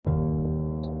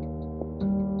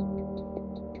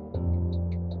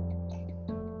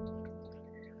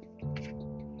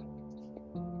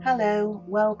Hello,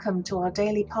 welcome to our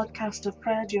daily podcast of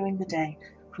prayer during the day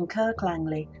from Kirk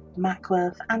Langley,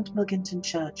 Mackworth and Muggington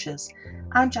Churches.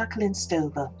 I'm Jacqueline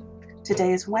Stover.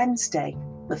 Today is Wednesday,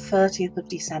 the 30th of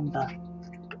December,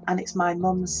 and it's my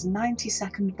mum's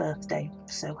 92nd birthday,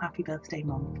 so happy birthday,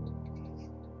 Mum.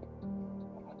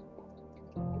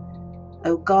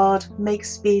 O God, make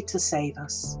speed to save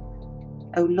us.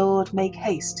 O Lord, make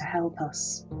haste to help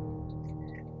us.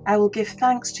 I will give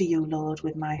thanks to you, Lord,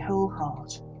 with my whole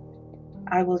heart.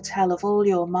 I will tell of all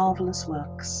your marvellous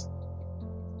works.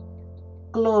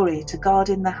 Glory to God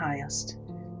in the highest,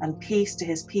 and peace to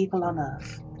his people on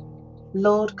earth.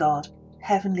 Lord God,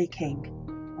 Heavenly King,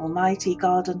 Almighty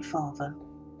God and Father,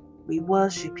 we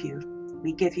worship you,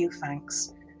 we give you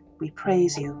thanks, we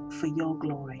praise you for your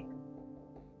glory.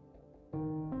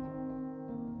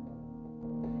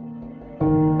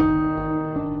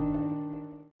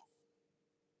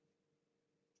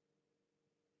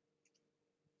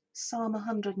 Psalm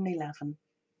 111.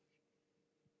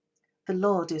 The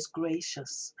Lord is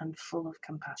gracious and full of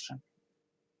compassion.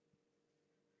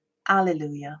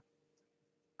 Alleluia.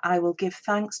 I will give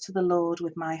thanks to the Lord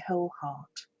with my whole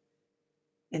heart,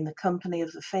 in the company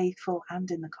of the faithful and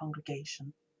in the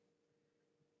congregation.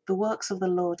 The works of the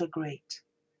Lord are great,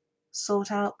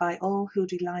 sought out by all who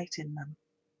delight in them.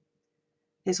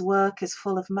 His work is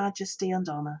full of majesty and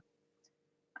honour,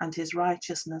 and his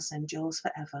righteousness endures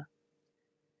forever.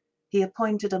 He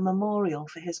appointed a memorial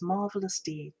for his marvellous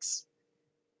deeds.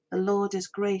 The Lord is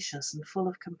gracious and full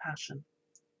of compassion.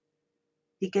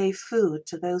 He gave food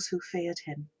to those who feared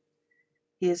him.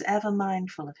 He is ever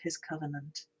mindful of his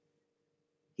covenant.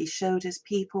 He showed his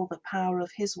people the power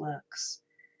of his works,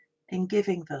 in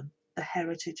giving them the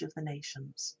heritage of the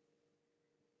nations.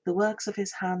 The works of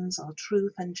his hands are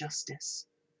truth and justice.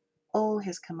 All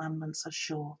his commandments are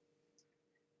sure.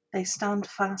 They stand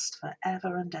fast for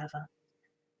ever and ever.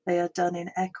 They are done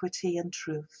in equity and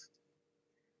truth.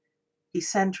 He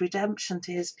sent redemption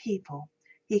to his people.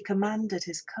 He commanded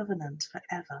his covenant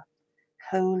forever.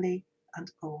 Holy and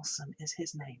awesome is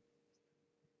his name.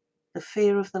 The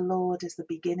fear of the Lord is the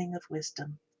beginning of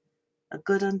wisdom. A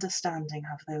good understanding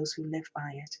have those who live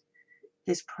by it.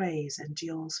 His praise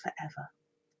endures forever.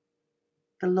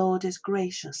 The Lord is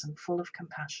gracious and full of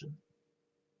compassion.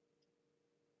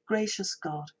 Gracious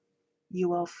God,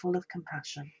 you are full of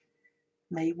compassion.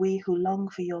 May we who long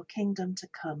for your kingdom to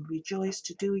come rejoice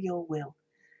to do your will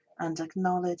and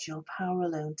acknowledge your power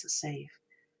alone to save,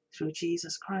 through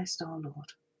Jesus Christ our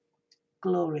Lord.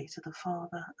 Glory to the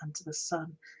Father, and to the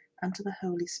Son, and to the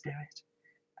Holy Spirit,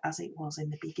 as it was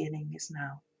in the beginning, is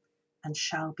now, and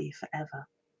shall be forever.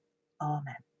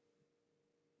 Amen.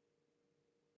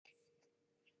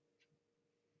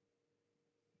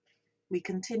 We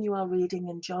continue our reading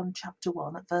in John chapter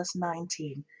 1 at verse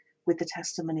 19 with the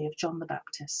testimony of John the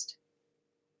Baptist.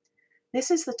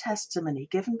 This is the testimony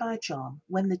given by John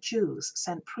when the Jews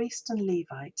sent priests and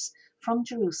Levites from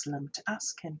Jerusalem to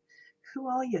ask him, "Who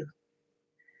are you?"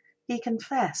 He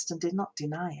confessed and did not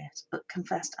deny it, but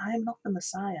confessed, "I am not the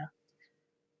Messiah."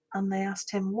 And they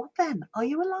asked him, "What then? Are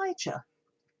you Elijah?"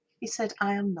 He said,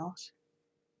 "I am not."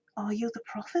 "Are you the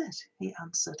prophet?" He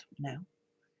answered, "No."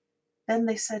 Then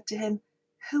they said to him,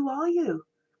 "Who are you?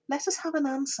 Let us have an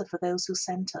answer for those who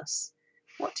sent us.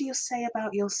 What do you say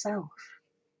about yourself?"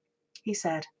 He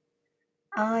said,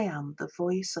 "I am the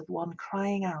voice of one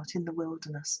crying out in the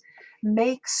wilderness,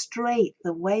 'Make straight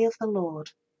the way of the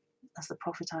Lord,' as the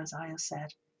prophet Isaiah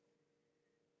said."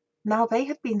 Now they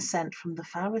had been sent from the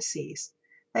Pharisees.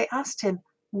 They asked him,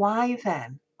 "Why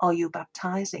then are you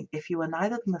baptizing if you are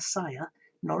neither the Messiah,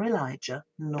 nor Elijah,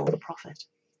 nor the prophet?"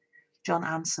 John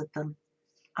answered them,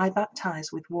 "I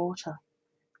baptize with water.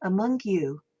 Among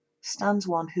you stands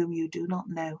one whom you do not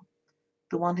know,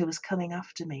 the one who is coming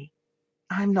after me.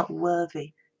 I am not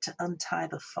worthy to untie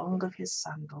the thong of his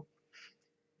sandal."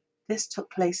 This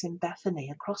took place in Bethany,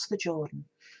 across the Jordan,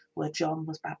 where John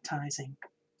was baptizing.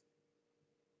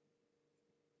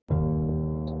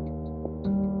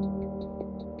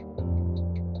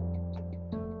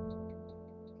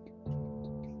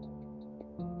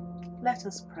 Let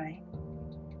us pray.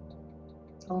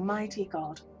 Almighty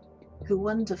God, who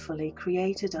wonderfully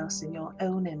created us in your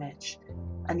own image,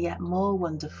 and yet more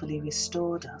wonderfully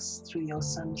restored us through your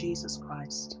Son Jesus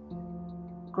Christ,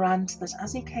 grant that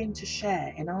as he came to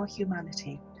share in our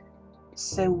humanity,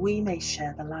 so we may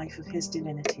share the life of his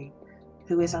divinity,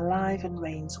 who is alive and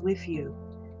reigns with you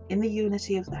in the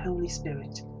unity of the Holy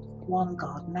Spirit, one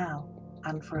God, now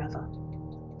and forever.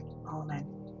 Amen.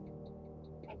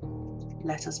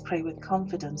 Let us pray with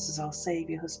confidence as our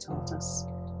Saviour has taught us.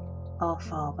 Our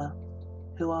Father,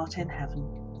 who art in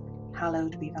heaven,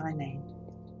 hallowed be thy name.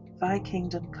 Thy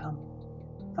kingdom come,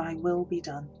 thy will be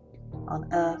done, on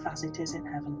earth as it is in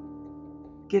heaven.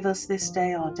 Give us this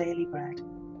day our daily bread,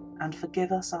 and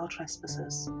forgive us our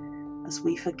trespasses, as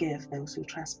we forgive those who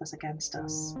trespass against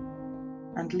us.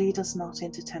 And lead us not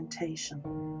into temptation,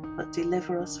 but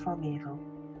deliver us from evil.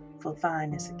 For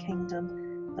thine is the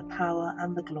kingdom, the power,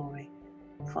 and the glory,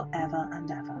 for ever and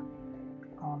ever.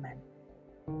 Amen.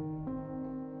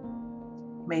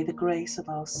 May the grace of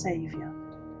our Saviour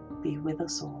be with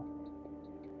us all.